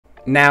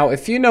Now,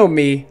 if you know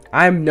me,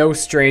 I'm no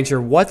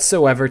stranger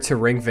whatsoever to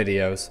ring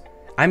videos.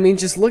 I mean,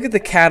 just look at the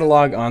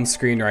catalog on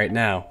screen right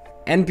now.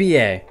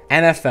 NBA,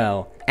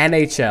 NFL,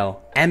 NHL,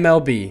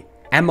 MLB,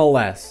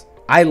 MLS.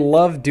 I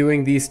love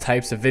doing these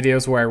types of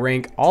videos where I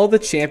rank all the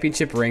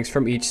championship rings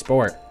from each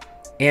sport.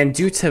 And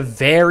due to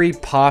very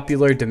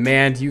popular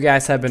demand, you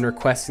guys have been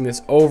requesting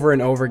this over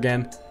and over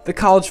again, the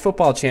college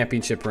football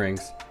championship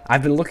rings.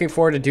 I've been looking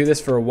forward to do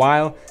this for a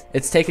while.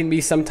 It's taken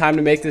me some time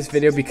to make this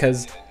video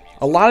because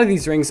a lot of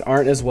these rings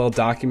aren't as well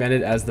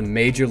documented as the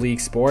major league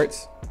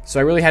sports. So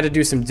I really had to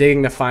do some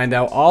digging to find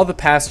out all the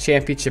past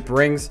championship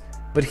rings,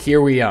 but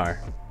here we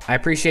are. I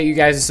appreciate you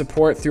guys'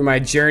 support through my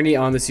journey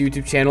on this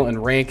YouTube channel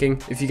and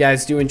ranking. If you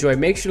guys do enjoy,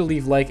 make sure to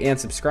leave a like and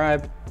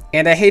subscribe.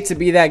 And I hate to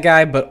be that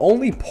guy, but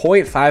only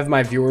 0.5 of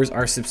my viewers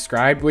are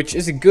subscribed, which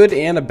is a good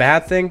and a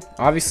bad thing.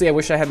 Obviously, I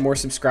wish I had more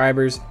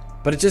subscribers,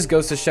 but it just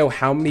goes to show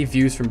how many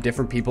views from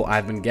different people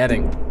I've been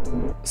getting.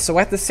 So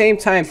at the same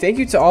time, thank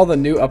you to all the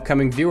new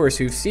upcoming viewers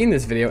who've seen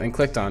this video and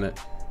clicked on it.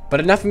 But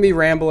enough of me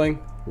rambling,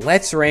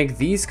 let's rank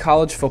these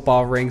college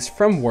football rings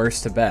from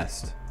worst to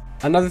best.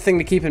 Another thing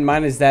to keep in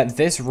mind is that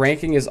this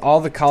ranking is all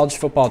the college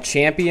football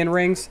champion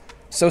rings.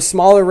 So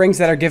smaller rings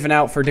that are given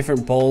out for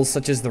different bowls,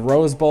 such as the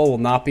Rose Bowl, will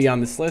not be on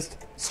this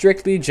list.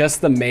 Strictly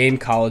just the main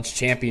college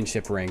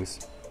championship rings.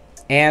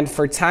 And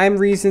for time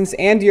reasons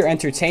and your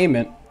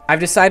entertainment, I've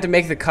decided to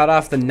make the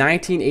cutoff the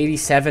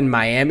 1987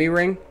 Miami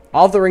ring.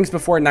 All the rings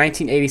before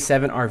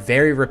 1987 are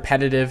very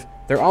repetitive.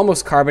 They're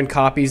almost carbon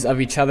copies of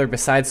each other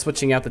besides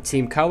switching out the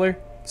team color.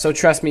 So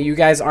trust me, you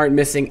guys aren't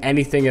missing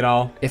anything at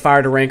all if I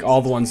were to rank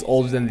all the ones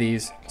older than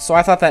these. So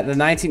I thought that the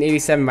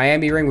 1987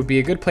 Miami ring would be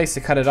a good place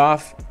to cut it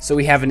off, so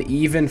we have an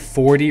even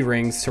 40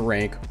 rings to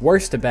rank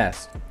worst to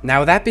best.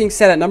 Now with that being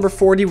said, at number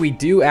 40 we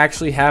do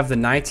actually have the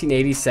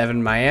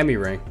 1987 Miami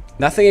ring.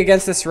 Nothing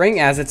against this ring,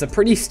 as it's a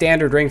pretty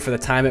standard ring for the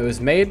time it was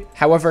made.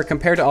 However,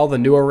 compared to all the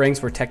newer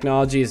rings where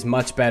technology is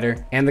much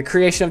better and the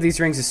creation of these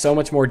rings is so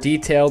much more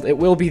detailed, it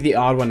will be the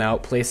odd one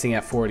out, placing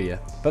at 40th.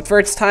 But for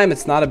its time,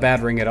 it's not a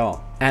bad ring at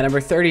all. At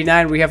number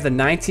 39, we have the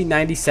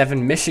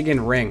 1997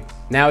 Michigan ring.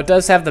 Now, it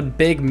does have the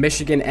big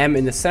Michigan M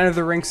in the center of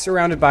the ring,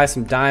 surrounded by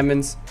some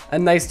diamonds. A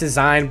nice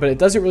design, but it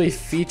doesn't really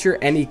feature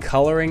any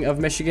coloring of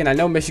Michigan. I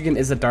know Michigan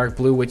is a dark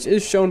blue, which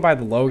is shown by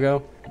the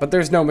logo, but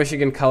there's no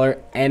Michigan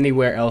color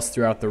anywhere else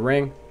throughout the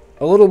ring.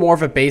 A little more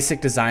of a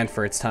basic design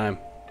for its time.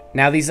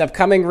 Now, these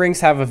upcoming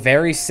rings have a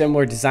very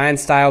similar design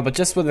style, but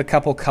just with a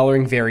couple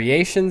coloring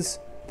variations.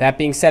 That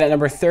being said, at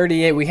number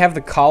 38, we have the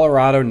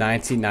Colorado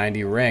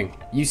 1990 ring.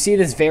 You see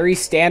this very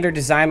standard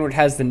design where it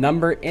has the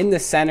number in the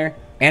center,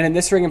 and in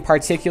this ring in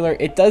particular,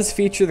 it does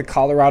feature the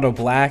Colorado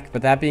black,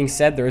 but that being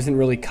said, there isn't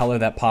really color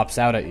that pops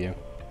out at you.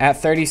 At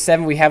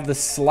 37, we have the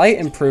slight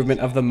improvement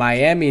of the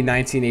Miami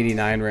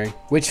 1989 ring,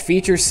 which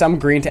features some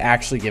green to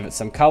actually give it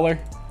some color.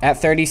 At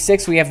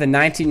 36, we have the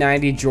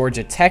 1990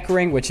 Georgia Tech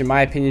ring, which in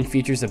my opinion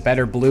features a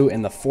better blue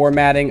and the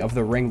formatting of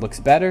the ring looks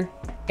better.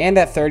 And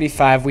at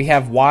 35, we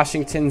have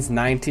Washington's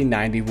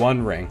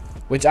 1991 ring,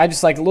 which I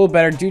just like a little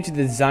better due to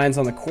the designs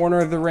on the corner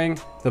of the ring,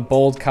 the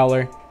bold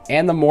color,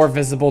 and the more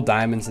visible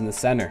diamonds in the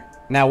center.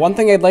 Now, one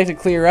thing I'd like to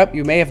clear up,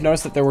 you may have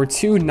noticed that there were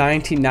two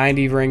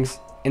 1990 rings,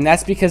 and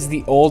that's because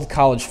the old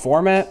college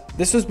format.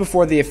 This was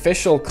before the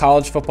official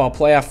college football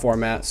playoff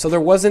format, so there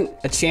wasn't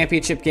a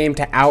championship game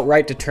to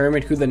outright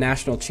determine who the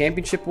national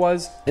championship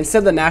was.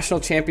 Instead, the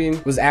national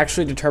champion was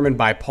actually determined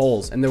by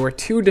polls, and there were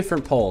two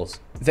different polls: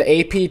 the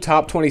AP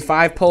Top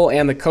 25 poll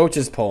and the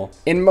coaches poll.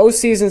 In most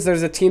seasons,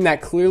 there's a team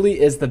that clearly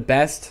is the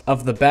best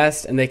of the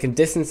best, and they can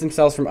distance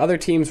themselves from other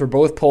teams where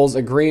both polls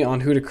agree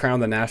on who to crown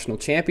the national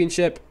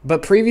championship.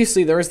 But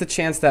previously, there was the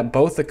chance that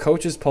both the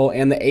coaches poll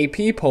and the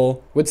AP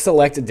poll would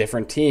select a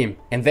different team,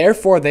 and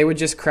therefore they would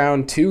just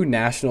crown two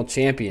national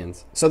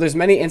champions. So there's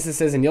many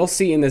instances, and you'll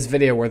see in this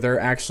video, where there are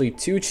actually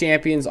two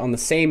champions on the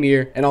same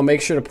year, and I'll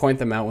make sure to point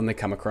them out when they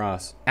come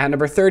across. At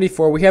number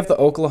 34, we have the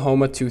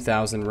Oklahoma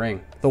 2000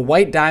 ring. The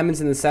white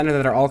diamonds in the center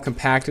that are all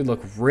compacted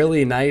look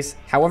really nice.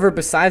 However,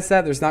 besides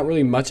that, there's not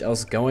really much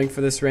else going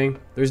for this ring.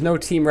 There's no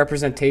team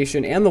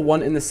representation, and the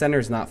one in the center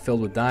is not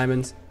filled with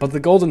diamonds, but the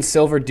gold and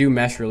silver do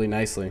mesh really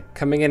nicely.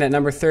 Coming in at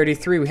number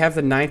 33, we have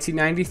the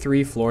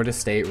 1993 Florida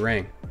State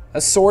ring. A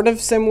sort of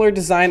similar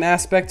design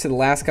aspect to the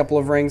last couple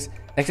of rings,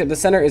 except the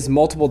center is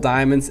multiple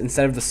diamonds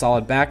instead of the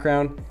solid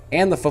background,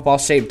 and the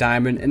football-shaped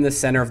diamond in the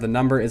center of the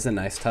number is a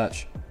nice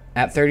touch.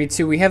 At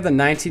 32, we have the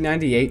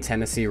 1998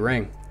 Tennessee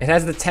ring. It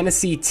has the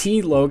Tennessee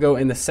T logo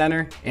in the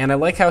center, and I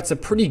like how it's a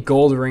pretty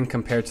gold ring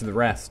compared to the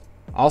rest.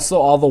 Also,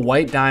 all the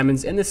white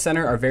diamonds in the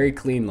center are very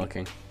clean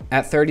looking.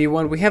 At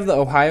 31, we have the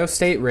Ohio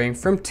State ring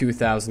from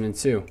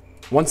 2002.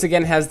 Once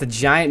again, it has the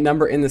giant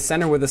number in the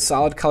center with a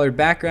solid colored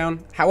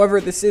background.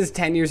 However, this is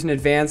 10 years in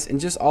advance, and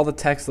just all the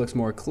text looks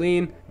more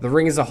clean. The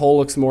ring as a whole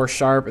looks more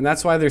sharp, and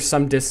that's why there's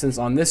some distance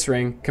on this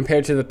ring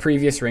compared to the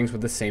previous rings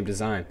with the same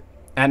design.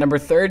 At number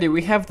 30,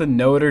 we have the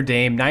Notre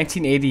Dame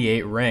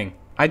 1988 ring.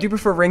 I do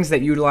prefer rings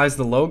that utilize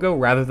the logo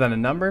rather than a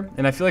number,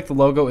 and I feel like the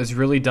logo is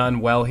really done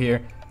well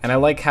here. and I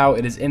like how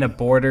it is in a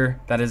border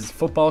that is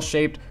football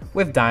shaped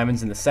with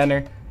diamonds in the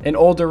center. An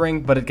older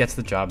ring, but it gets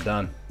the job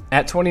done.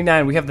 At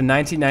 29, we have the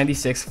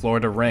 1996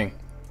 Florida ring.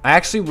 I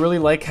actually really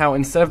like how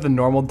instead of the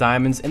normal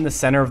diamonds in the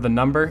center of the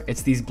number,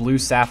 it's these blue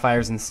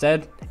sapphires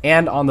instead,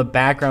 and on the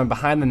background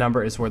behind the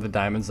number is where the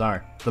diamonds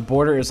are. The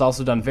border is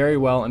also done very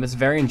well and it's a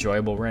very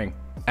enjoyable ring.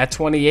 At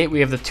 28, we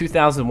have the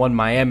 2001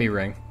 Miami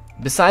ring.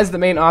 Besides the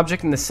main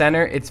object in the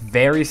center, it's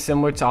very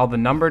similar to all the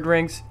numbered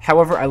rings.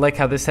 However, I like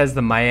how this has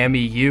the Miami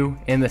U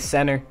in the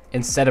center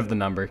instead of the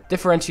number,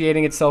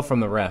 differentiating itself from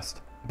the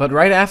rest. But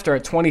right after,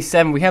 at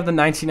 27, we have the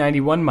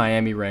 1991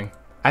 Miami ring.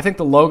 I think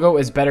the logo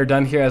is better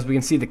done here, as we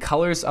can see the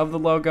colors of the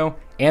logo,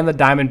 and the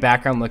diamond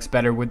background looks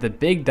better with the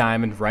big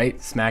diamond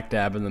right smack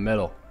dab in the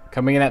middle.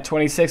 Coming in at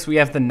 26, we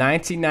have the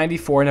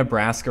 1994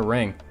 Nebraska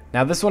ring.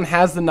 Now this one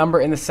has the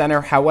number in the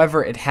center,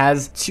 however it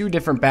has two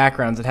different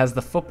backgrounds. It has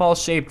the football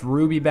shaped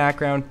ruby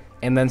background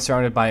and then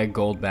surrounded by a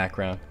gold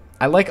background.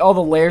 I like all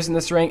the layers in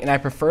this ring and I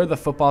prefer the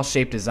football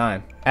shaped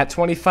design. At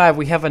 25,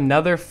 we have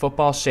another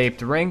football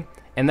shaped ring,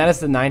 and that is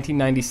the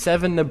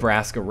 1997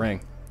 Nebraska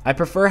ring. I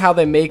prefer how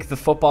they make the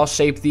football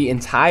shape the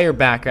entire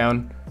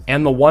background,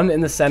 and the one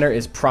in the center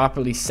is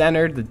properly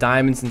centered, the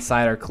diamonds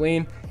inside are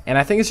clean, and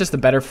I think it's just a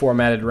better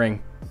formatted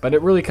ring, but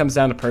it really comes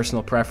down to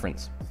personal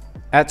preference.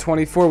 At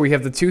 24, we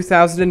have the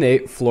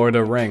 2008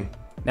 Florida ring.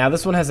 Now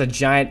this one has a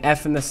giant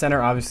F in the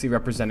center, obviously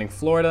representing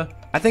Florida.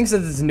 I think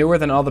since it's newer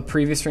than all the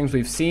previous rings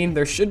we've seen,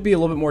 there should be a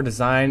little bit more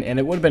design, and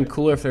it would have been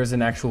cooler if there was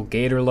an actual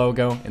Gator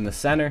logo in the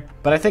center,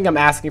 but I think I'm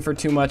asking for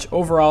too much.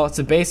 Overall, it's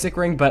a basic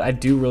ring, but I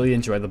do really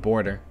enjoy the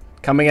border.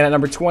 Coming in at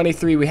number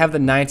 23, we have the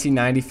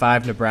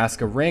 1995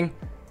 Nebraska ring.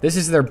 This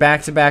is their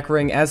back-to-back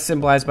ring as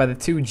symbolized by the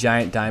two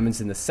giant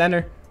diamonds in the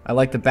center. I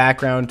like the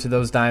background to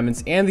those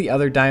diamonds and the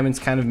other diamonds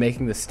kind of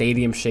making the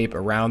stadium shape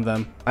around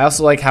them. I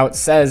also like how it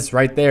says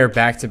right there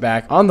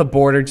back-to-back on the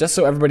border, just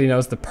so everybody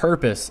knows the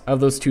purpose of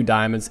those two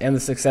diamonds and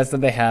the success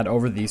that they had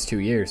over these 2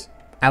 years.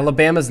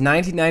 Alabama's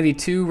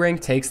 1992 ring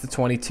takes the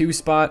 22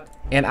 spot,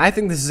 and I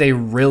think this is a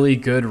really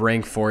good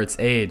ring for its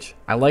age.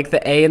 I like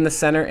the A in the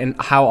center and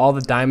how all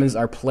the diamonds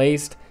are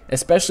placed,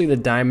 especially the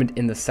diamond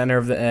in the center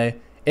of the A.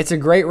 It's a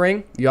great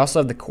ring. You also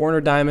have the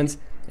corner diamonds,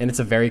 and it's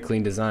a very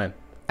clean design.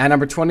 At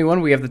number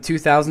 21, we have the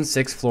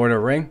 2006 Florida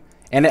ring,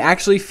 and it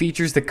actually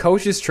features the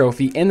coach's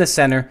trophy in the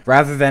center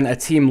rather than a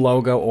team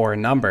logo or a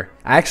number.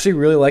 I actually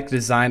really like the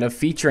design of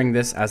featuring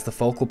this as the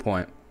focal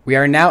point. We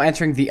are now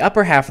entering the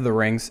upper half of the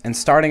rings, and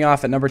starting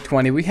off at number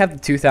 20, we have the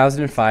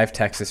 2005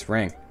 Texas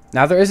ring.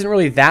 Now there isn't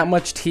really that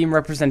much team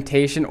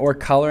representation or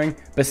coloring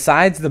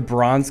besides the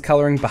bronze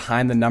coloring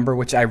behind the number,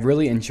 which I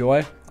really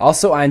enjoy.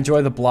 Also, I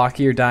enjoy the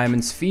blockier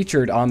diamonds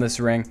featured on this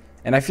ring,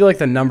 and I feel like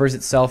the numbers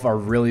itself are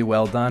really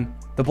well done.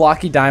 The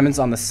blocky diamonds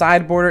on the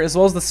side border as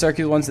well as the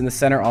circular ones in the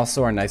center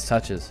also are nice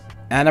touches.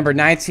 At number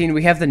 19,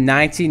 we have the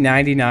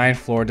 1999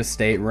 Florida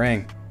State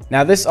ring.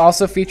 Now this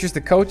also features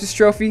the coach's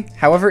trophy,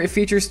 however it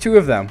features two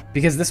of them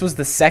because this was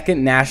the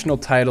second national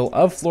title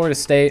of Florida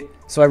State,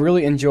 so I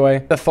really enjoy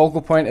the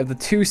focal point of the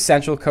two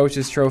central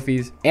coach's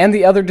trophies, and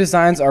the other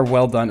designs are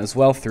well done as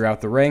well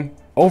throughout the ring.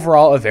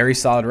 Overall, a very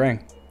solid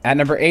ring. At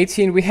number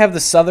 18, we have the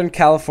Southern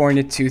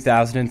California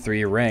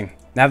 2003 ring.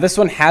 Now this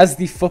one has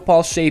the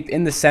football shape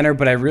in the center,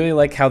 but I really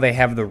like how they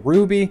have the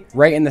ruby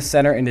right in the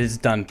center and it is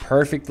done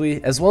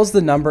perfectly, as well as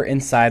the number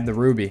inside the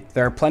ruby.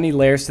 There are plenty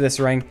layers to this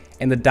ring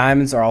and the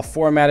diamonds are all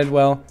formatted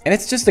well, and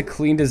it's just a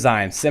clean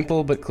design,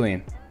 simple but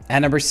clean. At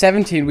number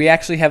 17, we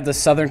actually have the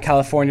Southern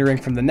California ring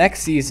from the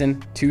next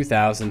season,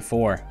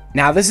 2004.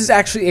 Now this is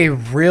actually a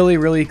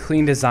really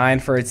clean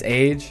design for its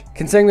age.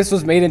 Considering this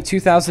was made in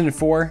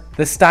 2004,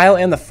 the style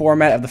and the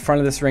format of the front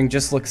of this ring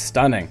just looks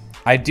stunning.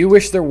 I do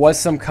wish there was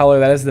some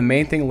color. That is the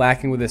main thing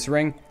lacking with this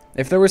ring.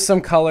 If there was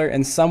some color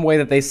and some way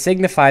that they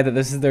signify that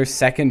this is their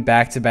second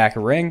back-to-back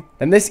ring,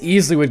 then this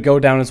easily would go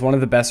down as one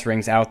of the best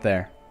rings out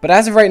there. But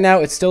as of right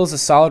now, it still is a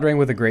solid ring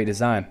with a great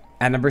design.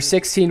 At number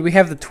 16, we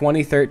have the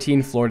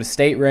 2013 Florida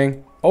State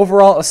ring.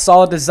 Overall, a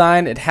solid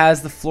design. It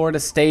has the Florida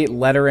State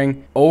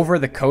lettering over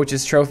the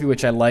coach's trophy,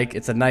 which I like.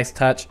 It's a nice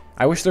touch.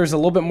 I wish there was a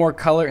little bit more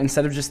color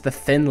instead of just the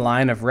thin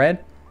line of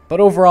red. But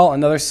overall,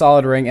 another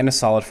solid ring and a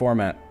solid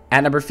format.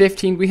 At number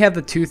 15, we have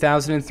the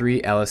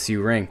 2003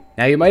 LSU ring.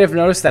 Now, you might have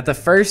noticed that the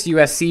first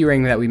USC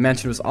ring that we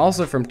mentioned was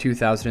also from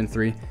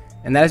 2003,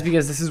 and that is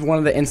because this is one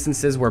of the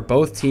instances where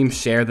both teams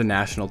share the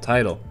national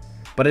title.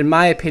 But in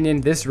my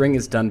opinion, this ring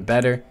is done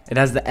better. It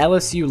has the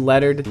LSU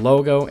lettered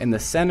logo in the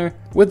center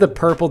with the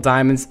purple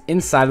diamonds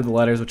inside of the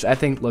letters, which I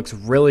think looks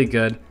really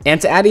good. And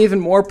to add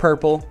even more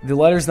purple, the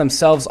letters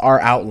themselves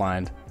are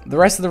outlined. The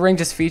rest of the ring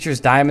just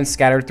features diamonds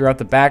scattered throughout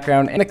the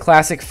background and a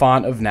classic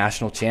font of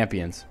national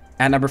champions.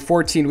 At number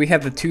 14, we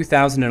have the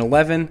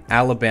 2011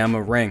 Alabama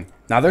ring.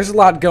 Now, there's a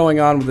lot going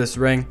on with this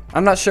ring.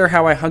 I'm not sure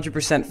how I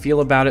 100%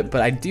 feel about it,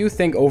 but I do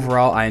think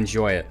overall I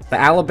enjoy it. The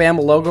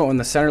Alabama logo in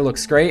the center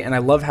looks great, and I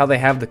love how they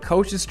have the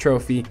coach's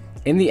trophy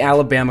in the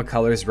Alabama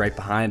colors right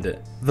behind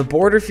it. The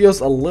border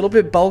feels a little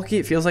bit bulky.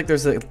 It feels like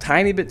there's a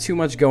tiny bit too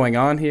much going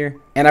on here.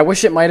 And I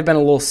wish it might have been a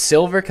little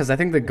silver because I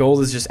think the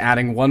gold is just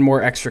adding one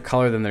more extra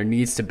color than there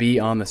needs to be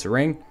on this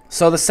ring.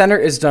 So the center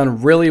is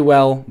done really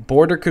well.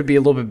 Border could be a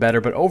little bit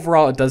better, but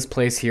overall it does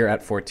place here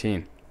at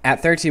 14.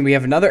 At 13, we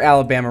have another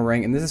Alabama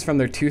ring, and this is from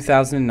their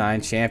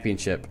 2009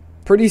 championship.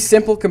 Pretty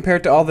simple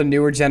compared to all the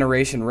newer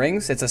generation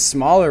rings. It's a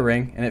smaller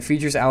ring, and it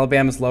features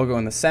Alabama's logo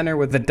in the center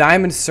with the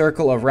diamond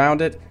circle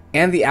around it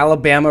and the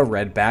Alabama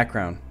red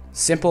background.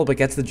 Simple, but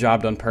gets the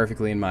job done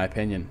perfectly in my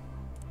opinion.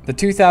 The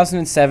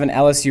 2007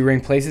 LSU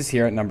ring places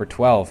here at number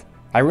 12.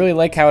 I really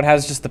like how it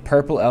has just the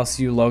purple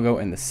LSU logo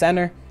in the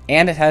center,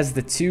 and it has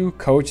the two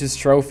coaches'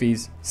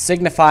 trophies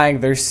signifying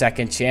their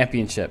second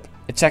championship.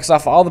 It checks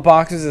off all the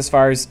boxes as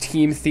far as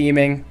team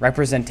theming,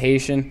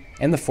 representation,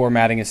 and the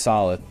formatting is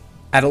solid.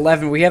 At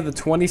 11, we have the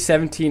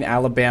 2017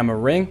 Alabama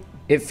ring.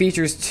 It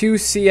features two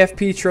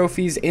CFP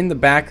trophies in the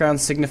background,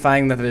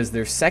 signifying that it is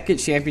their second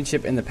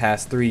championship in the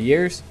past 3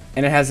 years,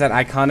 and it has that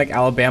iconic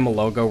Alabama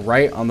logo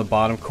right on the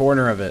bottom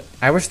corner of it.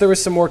 I wish there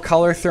was some more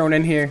color thrown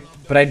in here,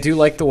 but I do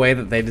like the way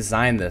that they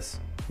designed this.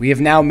 We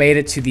have now made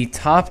it to the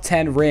top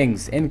 10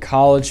 rings in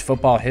college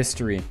football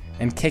history,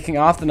 and kicking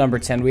off the number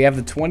 10, we have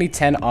the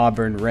 2010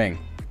 Auburn ring.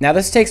 Now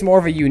this takes more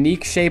of a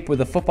unique shape, with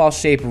the football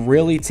shape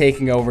really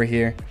taking over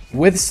here,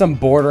 with some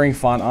bordering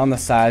font on the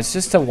sides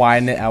just to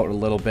widen it out a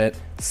little bit.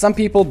 Some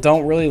people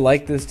don't really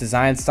like this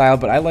design style,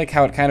 but I like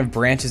how it kind of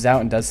branches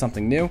out and does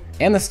something new,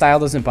 and the style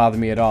doesn't bother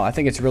me at all. I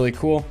think it's really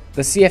cool.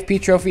 The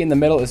CFP trophy in the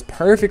middle is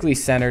perfectly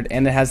centered,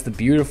 and it has the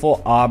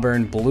beautiful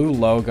Auburn blue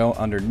logo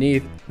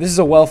underneath. This is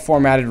a well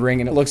formatted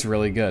ring, and it looks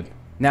really good.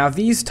 Now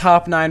these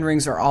top 9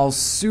 rings are all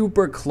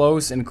super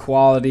close in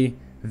quality,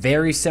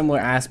 very similar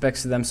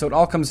aspects to them, so it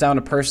all comes down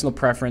to personal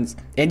preference,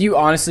 and you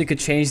honestly could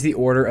change the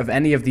order of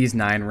any of these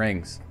 9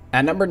 rings.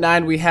 At number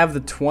 9, we have the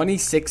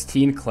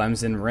 2016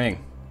 Clemson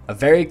ring. A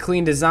very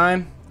clean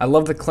design. I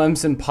love the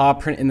Clemson paw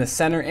print in the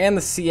center and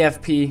the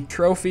CFP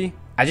trophy.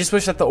 I just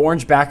wish that the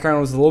orange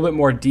background was a little bit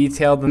more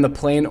detailed than the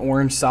plain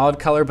orange solid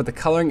color, but the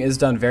coloring is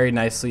done very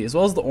nicely, as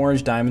well as the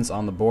orange diamonds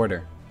on the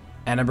border.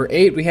 At number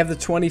 8, we have the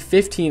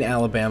 2015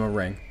 Alabama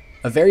ring.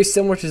 A very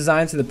similar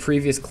design to the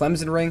previous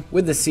Clemson ring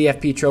with the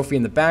CFP trophy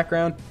in the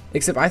background,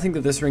 except I think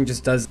that this ring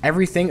just does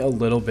everything a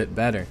little bit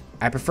better.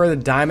 I prefer the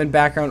diamond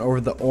background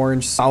over the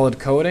orange solid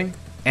coating,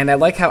 and I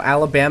like how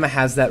Alabama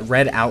has that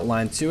red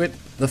outline to it.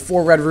 The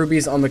 4 red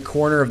rubies on the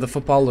corner of the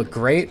football look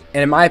great,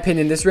 and in my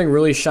opinion this ring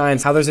really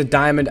shines how there's a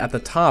diamond at the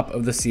top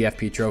of the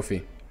CFP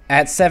trophy.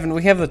 At 7,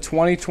 we have the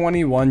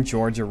 2021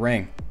 Georgia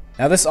ring.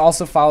 Now this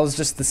also follows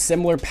just the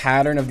similar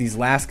pattern of these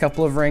last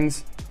couple of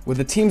rings, with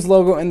the team's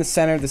logo in the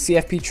center, the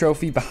CFP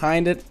trophy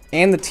behind it,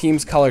 and the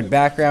team's colored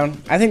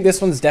background. I think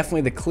this one's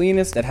definitely the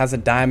cleanest. It has a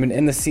diamond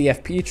in the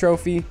CFP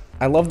trophy.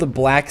 I love the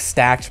black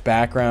stacked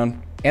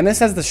background, and this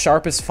has the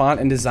sharpest font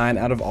and design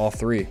out of all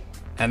 3.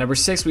 At number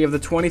 6, we have the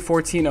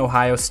 2014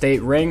 Ohio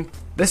State ring.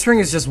 This ring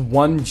is just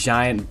one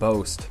giant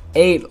boast.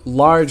 8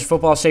 large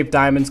football-shaped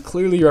diamonds,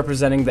 clearly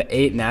representing the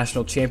 8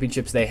 national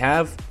championships they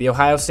have. The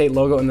Ohio State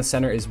logo in the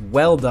center is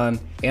well done,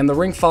 and the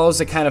ring follows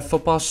a kind of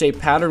football-shaped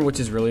pattern, which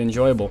is really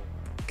enjoyable.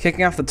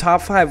 Kicking off the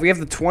top 5, we have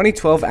the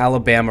 2012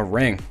 Alabama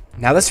ring.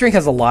 Now this ring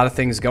has a lot of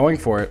things going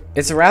for it.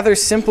 It's a rather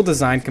simple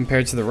design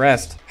compared to the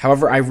rest.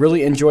 However, I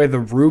really enjoy the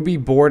ruby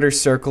border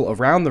circle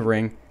around the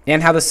ring,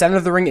 and how the center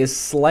of the ring is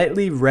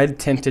slightly red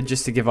tinted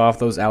just to give off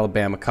those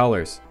Alabama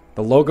colors.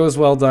 The logo is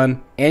well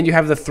done, and you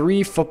have the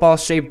 3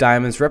 football-shaped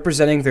diamonds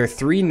representing their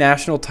 3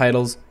 national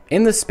titles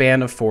in the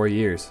span of 4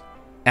 years.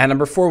 At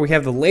number 4, we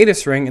have the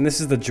latest ring, and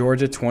this is the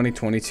Georgia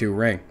 2022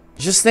 ring.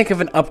 Just think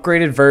of an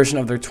upgraded version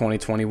of their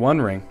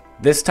 2021 ring.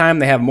 This time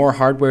they have more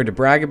hardware to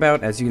brag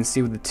about, as you can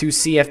see with the 2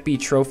 CFB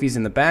trophies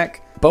in the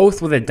back,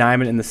 both with a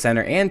diamond in the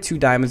center and 2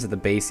 diamonds at the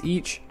base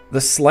each.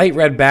 The slight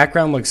red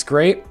background looks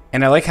great,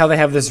 and I like how they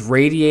have this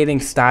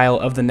radiating style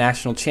of the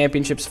national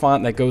championships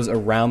font that goes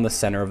around the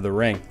center of the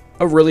ring.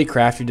 A really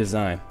crafty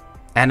design.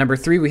 At number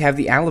 3, we have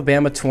the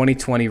Alabama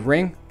 2020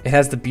 ring. It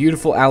has the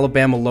beautiful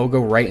Alabama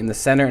logo right in the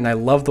center, and I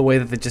love the way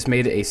that they just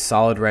made it a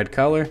solid red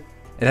color.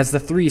 It has the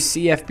 3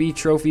 CFB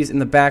trophies in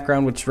the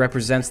background, which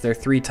represents their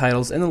 3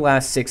 titles in the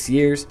last 6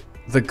 years.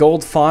 The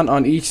gold font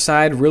on each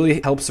side really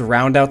helps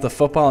round out the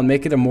football and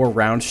make it a more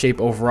round shape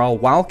overall,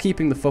 while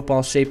keeping the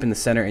football shape in the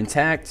center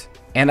intact.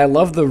 And I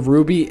love the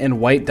ruby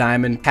and white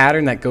diamond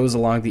pattern that goes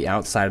along the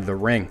outside of the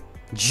ring.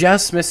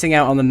 Just missing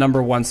out on the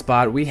number 1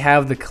 spot, we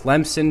have the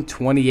Clemson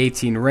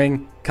 2018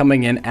 ring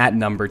coming in at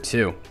number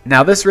 2.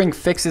 Now this ring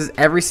fixes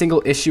every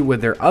single issue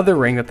with their other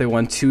ring that they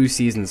won 2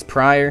 seasons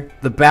prior.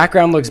 The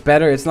background looks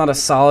better. It's not a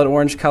solid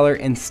orange color.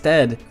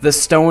 Instead, the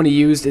stone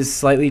used is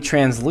slightly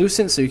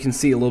translucent, so you can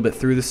see a little bit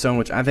through the stone,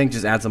 which I think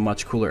just adds a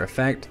much cooler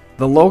effect.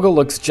 The logo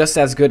looks just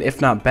as good,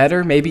 if not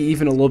better, maybe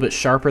even a little bit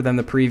sharper than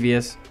the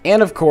previous.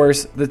 And of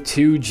course, the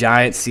 2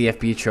 giant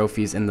CFB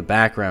trophies in the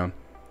background.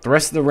 The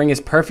rest of the ring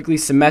is perfectly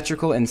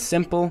symmetrical and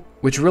simple,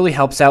 which really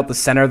helps out the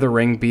center of the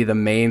ring be the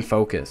main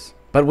focus.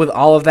 But with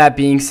all of that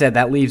being said,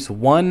 that leaves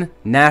 1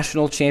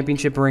 national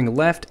championship ring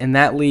left, and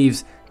that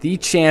leaves the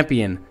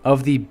champion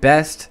of the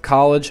best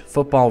college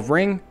football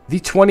ring, the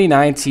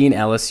 2019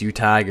 LSU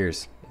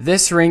Tigers.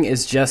 This ring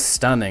is just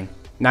stunning.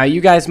 Now,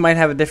 you guys might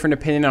have a different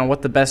opinion on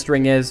what the best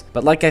ring is,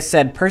 but like I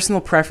said, personal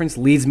preference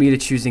leads me to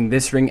choosing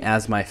this ring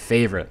as my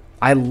favorite.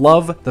 I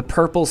love the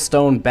purple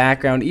stone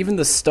background. Even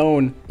the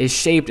stone is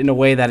shaped in a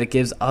way that it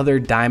gives other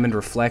diamond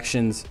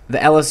reflections. The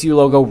LSU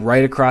logo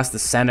right across the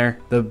center.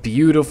 The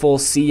beautiful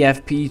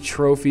CFP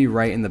trophy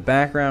right in the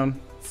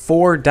background.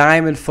 4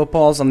 diamond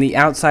footballs on the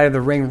outside of the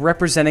ring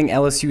representing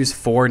LSU's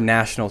 4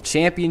 national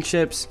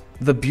championships.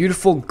 The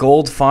beautiful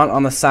gold font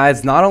on the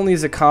sides not only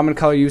is a common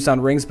color used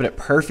on rings, but it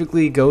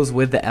perfectly goes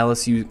with the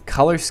LSU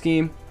color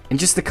scheme. And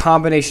just the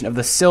combination of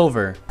the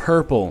silver,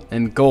 purple,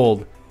 and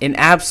gold. An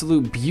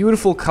absolute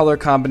beautiful color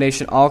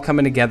combination all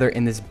coming together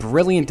in this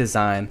brilliant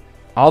design.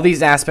 All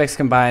these aspects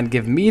combined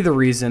give me the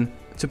reason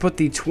to put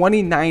the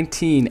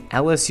 2019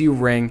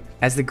 LSU ring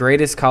as the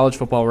greatest college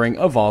football ring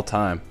of all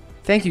time.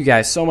 Thank you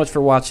guys so much for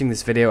watching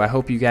this video. I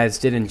hope you guys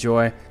did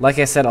enjoy. Like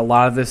I said, a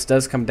lot of this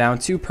does come down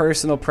to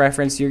personal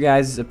preference. Your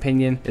guys'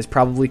 opinion is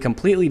probably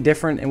completely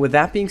different. And with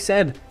that being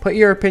said, put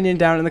your opinion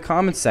down in the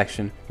comments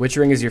section. Which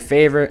ring is your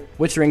favorite?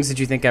 Which rings did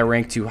you think I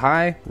ranked too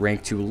high,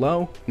 ranked too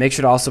low? Make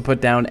sure to also put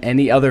down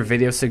any other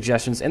video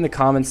suggestions in the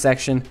comments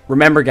section.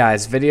 Remember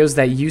guys, videos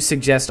that you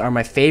suggest are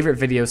my favorite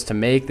videos to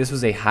make. This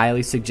was a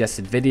highly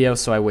suggested video,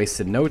 so I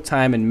wasted no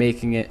time in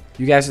making it.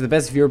 You guys are the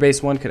best viewer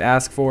base one could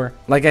ask for.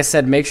 Like I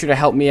said, make sure to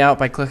help me out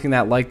by clicking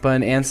that like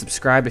button and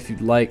subscribe if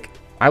you'd like.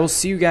 I will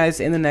see you guys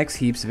in the next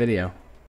Heaps video.